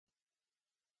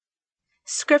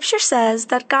Scripture says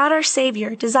that God our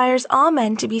Savior desires all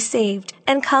men to be saved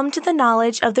and come to the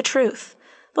knowledge of the truth.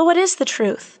 But what is the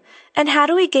truth? And how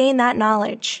do we gain that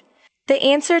knowledge? The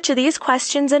answer to these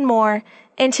questions and more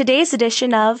in today's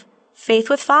edition of Faith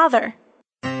with Father.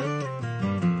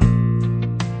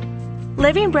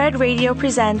 Living Bread Radio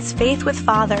presents Faith with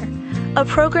Father, a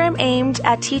program aimed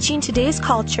at teaching today's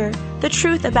culture the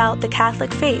truth about the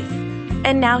Catholic faith.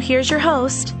 And now here's your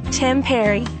host, Tim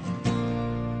Perry.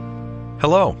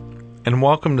 Hello, and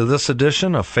welcome to this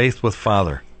edition of Faith with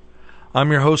Father.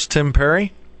 I'm your host, Tim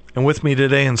Perry, and with me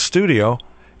today in studio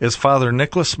is Father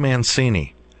Nicholas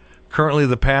Mancini, currently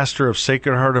the pastor of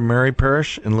Sacred Heart of Mary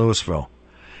Parish in Louisville,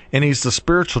 and he's the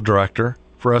spiritual director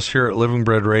for us here at Living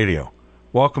Bread Radio.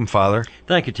 Welcome, Father.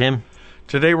 Thank you, Tim.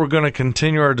 Today we're going to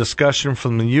continue our discussion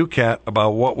from the UCAT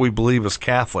about what we believe as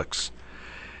Catholics.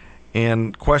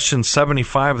 And question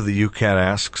 75 of the UCAT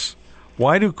asks,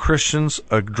 why do Christians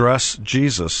address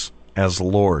Jesus as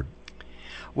Lord?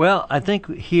 Well, I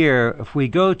think here, if we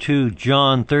go to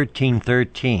John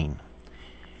 13:13,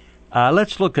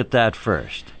 let's look at that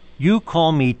first. You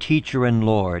call me teacher and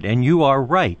Lord, and you are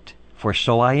right, for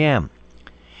so I am.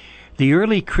 The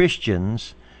early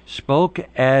Christians spoke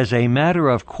as a matter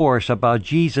of course about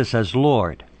Jesus as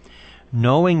Lord,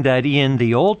 knowing that in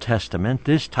the Old Testament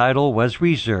this title was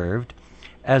reserved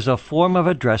as a form of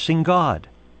addressing God.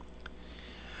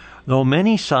 Though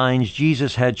many signs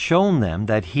Jesus had shown them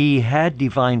that he had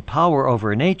divine power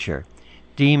over nature,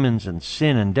 demons and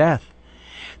sin and death,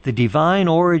 the divine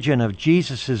origin of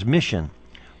Jesus' mission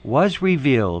was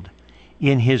revealed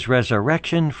in his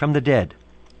resurrection from the dead.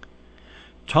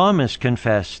 Thomas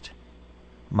confessed,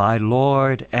 "My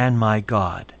Lord and my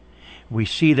God." We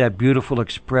see that beautiful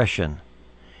expression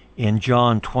in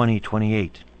John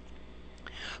 20:28.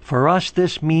 For us,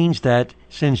 this means that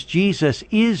since Jesus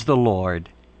is the Lord,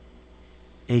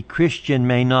 a Christian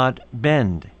may not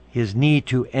bend his knee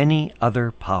to any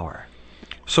other power.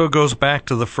 So it goes back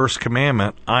to the first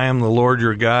commandment, I am the Lord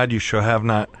your God, you shall have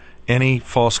not any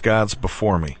false gods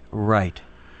before me. Right.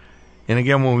 And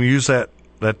again, when we use that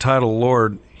title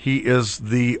Lord, he is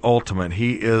the ultimate.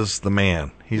 He is the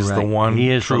man. He's right. the one true God.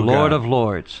 He is the Lord of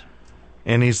Lords.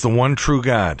 And he's the one true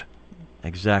God.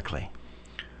 Exactly.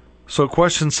 So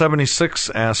question 76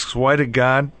 asks, why did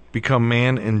God become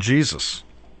man in Jesus?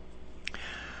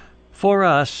 For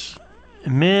us,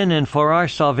 men, and for our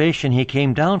salvation, he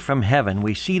came down from heaven.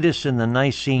 We see this in the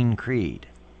Nicene Creed.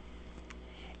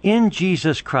 In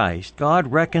Jesus Christ,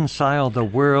 God reconciled the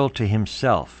world to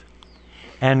himself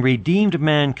and redeemed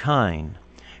mankind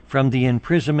from the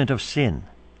imprisonment of sin.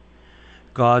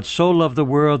 God so loved the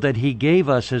world that he gave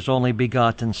us his only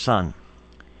begotten Son.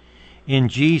 In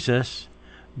Jesus,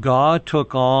 God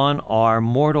took on our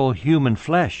mortal human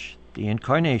flesh, the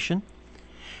Incarnation,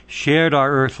 shared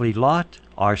our earthly lot,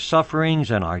 our sufferings,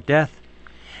 and our death,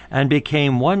 and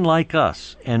became one like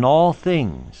us in all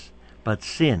things but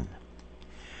sin.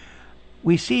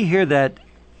 We see here that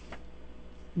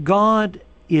God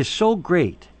is so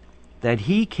great that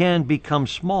he can become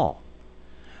small.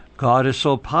 God is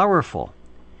so powerful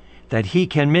that he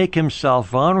can make himself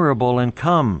vulnerable and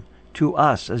come to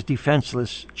us as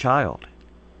defenseless child,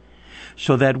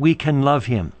 so that we can love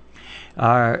him.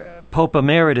 Our Pope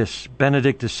Emeritus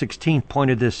Benedict XVI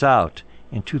pointed this out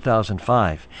in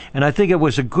 2005, and I think it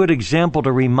was a good example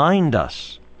to remind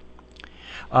us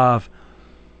of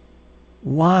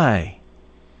why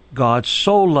God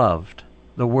so loved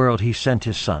the world he sent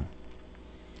his Son.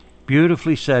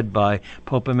 Beautifully said by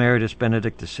Pope Emeritus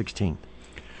Benedict XVI.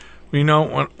 You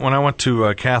know, when I went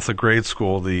to Catholic grade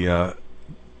school, the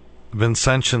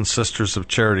Vincentian Sisters of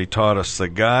Charity taught us that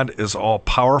God is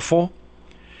all-powerful,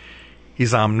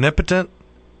 he's omnipotent,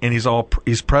 and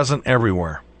he's present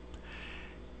everywhere.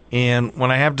 And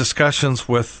when I have discussions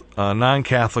with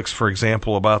non-Catholics, for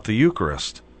example, about the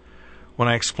Eucharist, when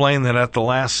I explain that at the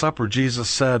Last Supper Jesus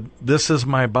said, "This is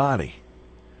my body,"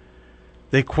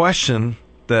 they question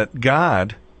that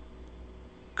God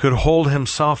could hold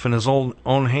himself in his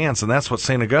own hands. And that's what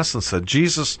St. Augustine said.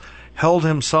 Jesus held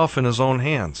himself in his own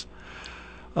hands.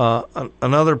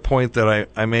 Another point that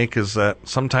I make is that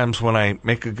sometimes when I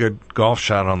make a good golf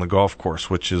shot on the golf course,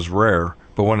 which is rare,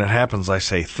 but when it happens, I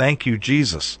say, "Thank you,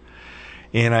 Jesus."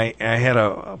 And I had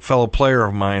a fellow player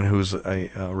of mine who's a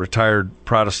retired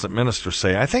Protestant minister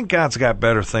say, "I think God's got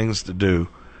better things to do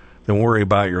than worry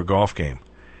about your golf game."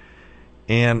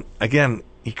 And again,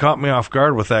 he caught me off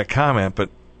guard with that comment, but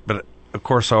of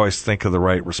course I always think of the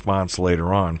right response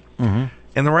later on. Mm-hmm.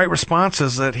 And the right response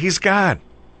is that he's God.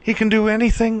 He can do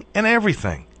anything and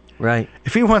everything. Right.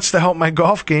 If he wants to help my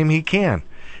golf game, he can.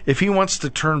 If he wants to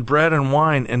turn bread and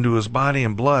wine into his body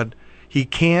and blood, He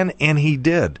can, and he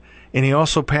did. And he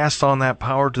also passed on that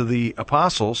power to the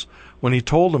apostles when he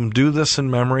told them, do this in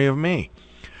memory of me.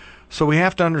 So we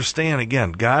have to understand,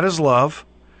 again, God is love.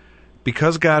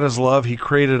 Because God is love, he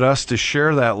created us to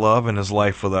share that love in his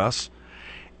life with us.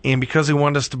 And because he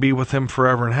wanted us to be with him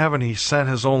forever in heaven, he sent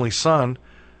his only son,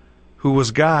 who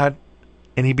was God,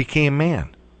 and he became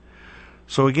man.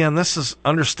 So again, this is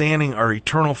understanding our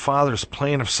eternal Father's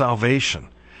plan of salvation.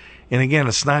 And again,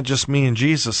 it's not just me and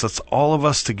Jesus, it's all of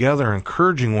us together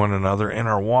encouraging one another in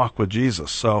our walk with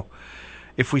Jesus. So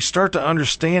if we start to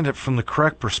understand it from the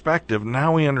correct perspective,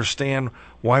 now we understand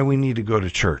why we need to go to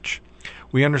church.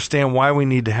 We understand why we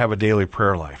need to have a daily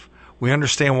prayer life. We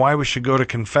understand why we should go to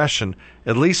confession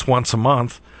at least once a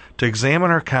month to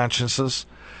examine our consciences,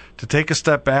 to take a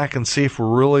step back and see if we're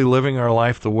really living our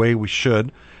life the way we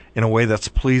should, in a way that's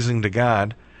pleasing to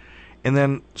God, and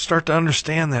then start to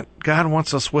understand that God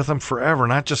wants us with him forever,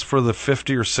 not just for the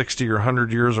 50 or 60 or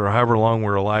 100 years or however long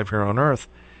we're alive here on earth.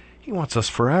 He wants us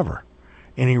forever,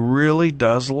 and he really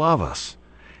does love us.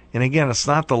 And again, it's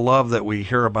not the love that we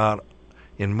hear about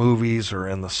in movies or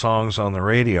in the songs on the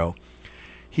radio.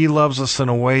 He loves us in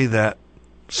a way that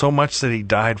so much that he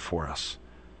died for us.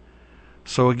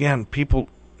 So again, people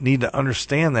need to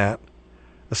understand that,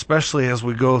 especially as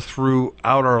we go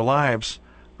throughout our lives.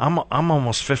 I'm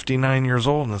almost 59 years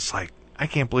old, and it's like, I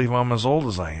can't believe I'm as old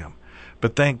as I am.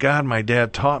 But thank God my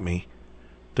dad taught me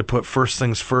to put first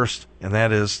things first, and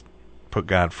that is put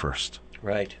God first.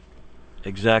 Right.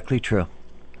 Exactly true.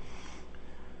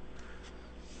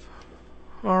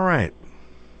 All right.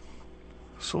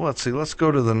 So let's see. Let's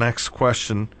go to the next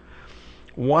question.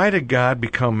 Why did God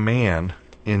become man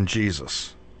in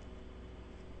Jesus?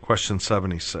 Question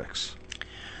 76.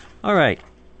 All right.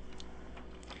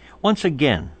 Once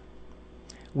again,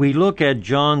 we look at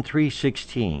John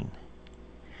 3:16.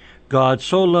 God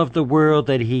so loved the world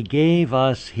that he gave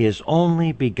us his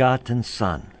only begotten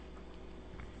Son.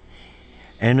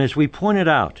 And as we pointed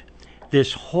out,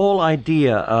 this whole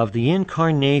idea of the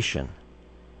incarnation,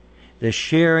 the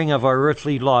sharing of our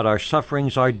earthly lot, our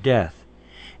sufferings, our death,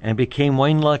 and became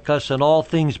one like us in all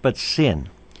things but sin.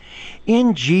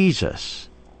 In Jesus,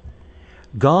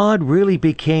 God really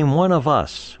became one of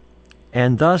us,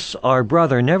 and thus our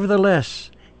brother.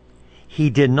 Nevertheless, he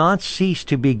did not cease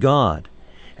to be God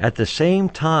at the same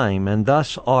time, and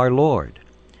thus our Lord.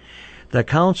 The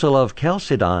Council of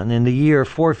Chalcedon in the year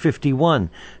 451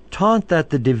 taught that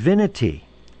the divinity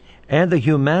and the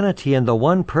humanity in the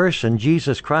one person,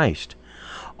 Jesus Christ,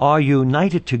 are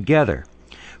united together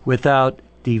without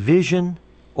division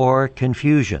or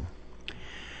confusion.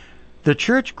 The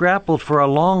Church grappled for a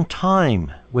long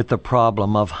time with the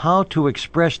problem of how to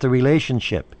express the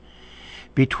relationship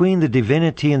between the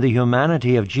divinity and the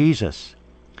humanity of Jesus.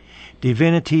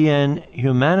 Divinity and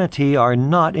humanity are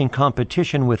not in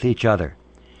competition with each other,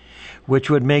 which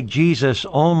would make Jesus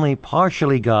only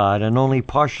partially God and only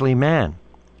partially man.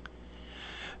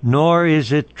 Nor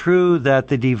is it true that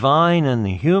the divine and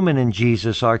the human in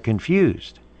Jesus are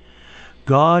confused.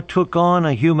 God took on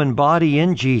a human body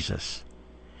in Jesus.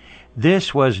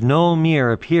 This was no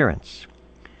mere appearance.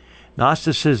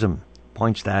 Gnosticism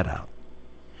points that out.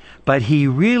 But he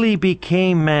really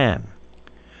became man.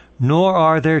 Nor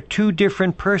are there two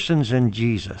different persons in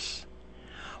Jesus,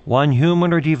 one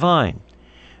human or divine.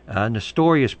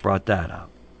 Nestorius brought that out.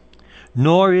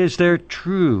 Nor is there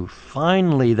true,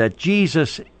 finally, that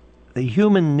Jesus, the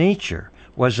human nature,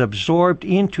 was absorbed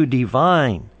into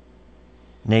divine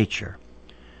nature.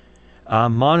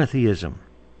 Monotheism.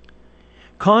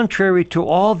 Contrary to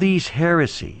all these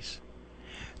heresies,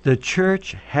 the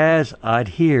Church has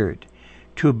adhered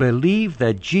to believe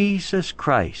that Jesus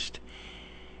Christ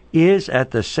is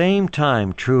at the same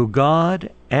time true God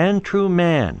and true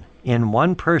man in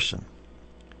one person.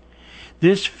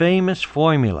 This famous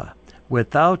formula,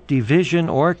 without division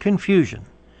or confusion,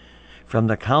 from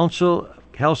the Council of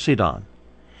Chalcedon,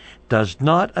 does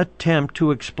not attempt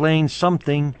to explain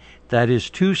something that is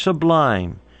too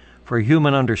sublime for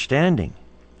human understanding,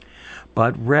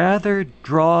 but rather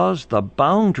draws the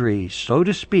boundaries, so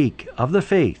to speak, of the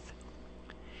faith.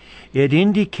 It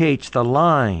indicates the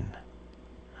line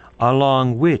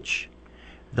along which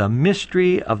the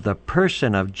mystery of the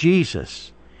person of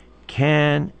Jesus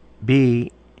can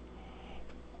be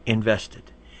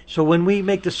invested. So when we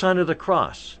make the sign of the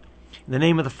cross, in the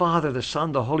name of the Father, the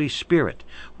Son, the Holy Spirit,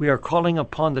 we are calling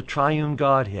upon the triune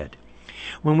Godhead.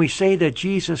 When we say that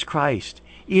Jesus Christ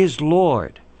is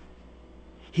Lord,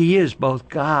 he is both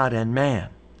God and man.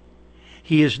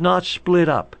 He is not split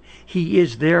up. He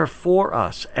is there for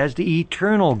us as the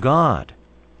eternal God.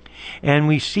 And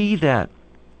we see that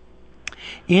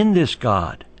in this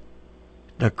God,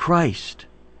 the Christ,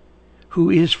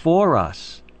 who is for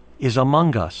us, is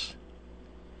among us.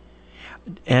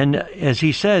 And as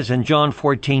he says in John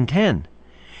 14:10,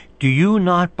 do you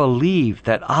not believe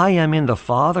that I am in the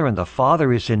Father and the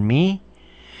Father is in me?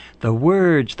 The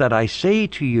words that I say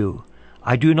to you,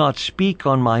 I do not speak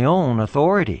on my own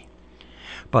authority,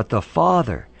 but the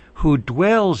Father who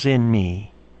dwells in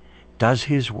me does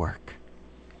his work.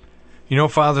 You know,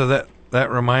 Father, that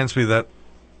reminds me that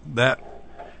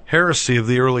heresy of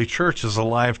the early church is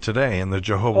alive today in the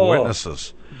Jehovah's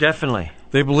Witnesses. Definitely.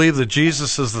 They believe that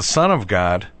Jesus is the Son of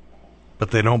God,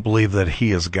 but they don't believe that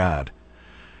he is God.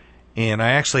 And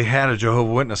I actually had a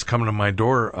Jehovah's Witness come to my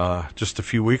door just a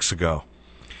few weeks ago,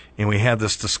 and we had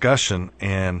this discussion.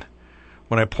 And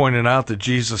when I pointed out that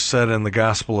Jesus said in the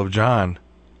Gospel of John,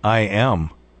 I am,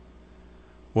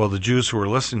 well, the Jews who were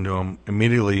listening to him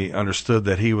immediately understood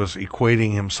that he was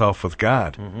equating himself with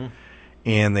God. Mm-hmm.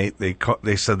 And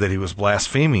they said that he was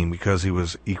blaspheming because he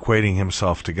was equating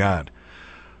himself to God.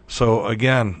 So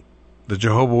again, the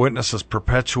Jehovah's Witnesses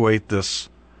perpetuate this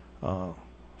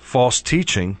false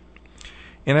teaching.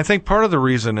 And I think part of the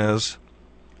reason is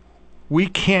we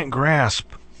can't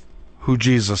grasp who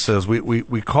Jesus is.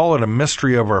 We call it a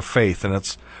mystery of our faith,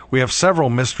 and we have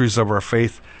several mysteries of our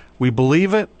faith. We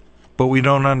believe it, but we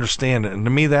don't understand it. And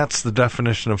to me, that's the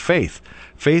definition of faith.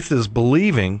 Faith is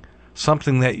believing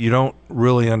something that you don't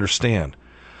really understand.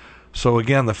 So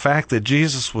again, the fact that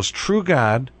Jesus was true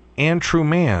God and true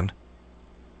man,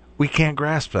 we can't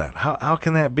grasp that. How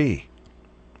can that be?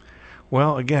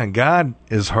 Well, again, God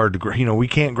is hard to we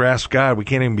can't grasp God. We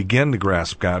can't even begin to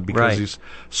grasp God because he's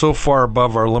so far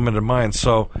above our limited minds.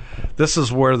 So this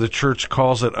is where the church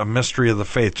calls it a mystery of the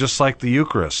faith, just like the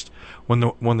Eucharist. When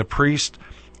the priest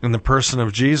in the person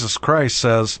of Jesus Christ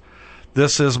says,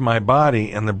 this is my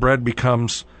body, and the bread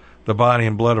becomes the body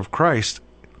and blood of Christ,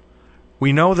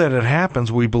 we know that it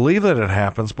happens, we believe that it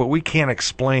happens, but we can't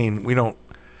explain, we don't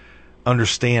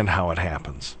understand how it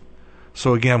happens.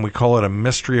 So again, we call it a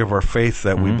mystery of our faith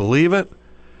that we believe it,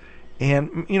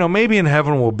 and maybe in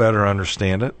heaven we'll better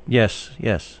understand it. Yes.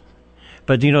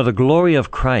 But the glory of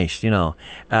Christ,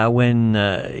 when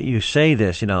you say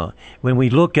this, when we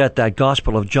look at that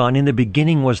Gospel of John, in the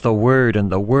beginning was the Word,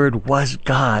 and the Word was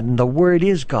God, and the Word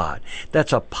is God.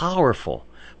 That's a powerful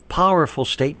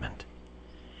statement.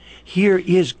 Here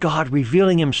is God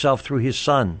revealing himself through his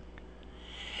Son,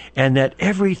 and that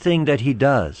everything that he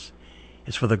does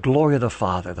is for the glory of the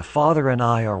Father. The Father and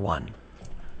I are one.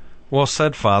 Well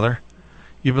said, Father.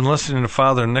 You've been listening to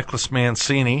Father Nicholas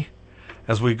Mancini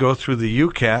as we go through the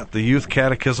UCAT, the Youth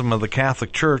Catechism of the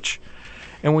Catholic Church,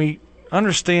 and we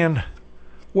understand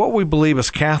what we believe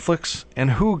as Catholics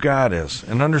and who God is,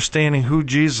 and understanding who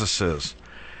Jesus is,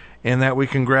 and that we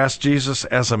can grasp Jesus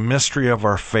as a mystery of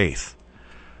our faith.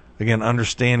 Again,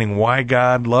 understanding why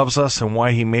God loves us and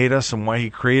why he made us and why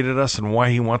he created us and why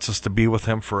he wants us to be with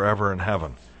him forever in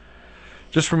heaven.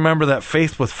 Just remember that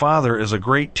Faith with Father is a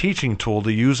great teaching tool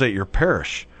to use at your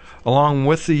parish, along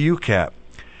with the UCAT.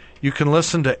 You can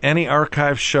listen to any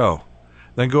archive show,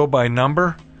 then go by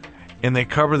number, and they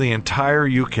cover the entire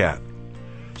UCAT.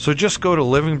 So just go to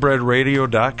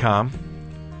livingbreadradio.com,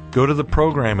 go to the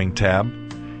programming tab,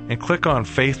 and click on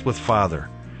Faith with Father,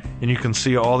 and you can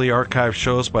see all the archive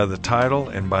shows by the title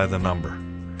and by the number.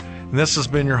 And this has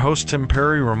been your host, Tim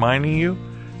Perry, reminding you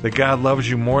that God loves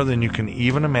you more than you can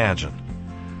even imagine.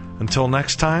 Until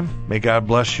next time, may God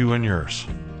bless you and yours.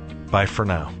 Bye for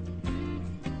now.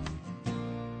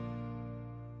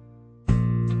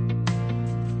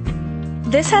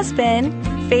 This has been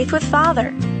Faith with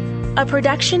Father, a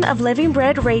production of Living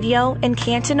Bread Radio in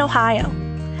Canton, Ohio.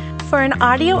 For an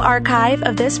audio archive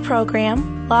of this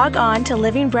program, log on to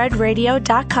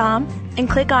livingbreadradio.com and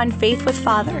click on Faith with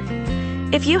Father.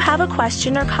 If you have a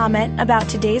question or comment about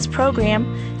today's program,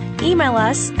 email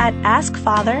us at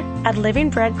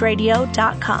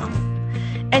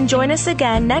askfather@livingbreadradio.com. And join us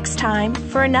again next time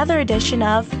for another edition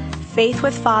of Faith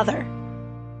with Father.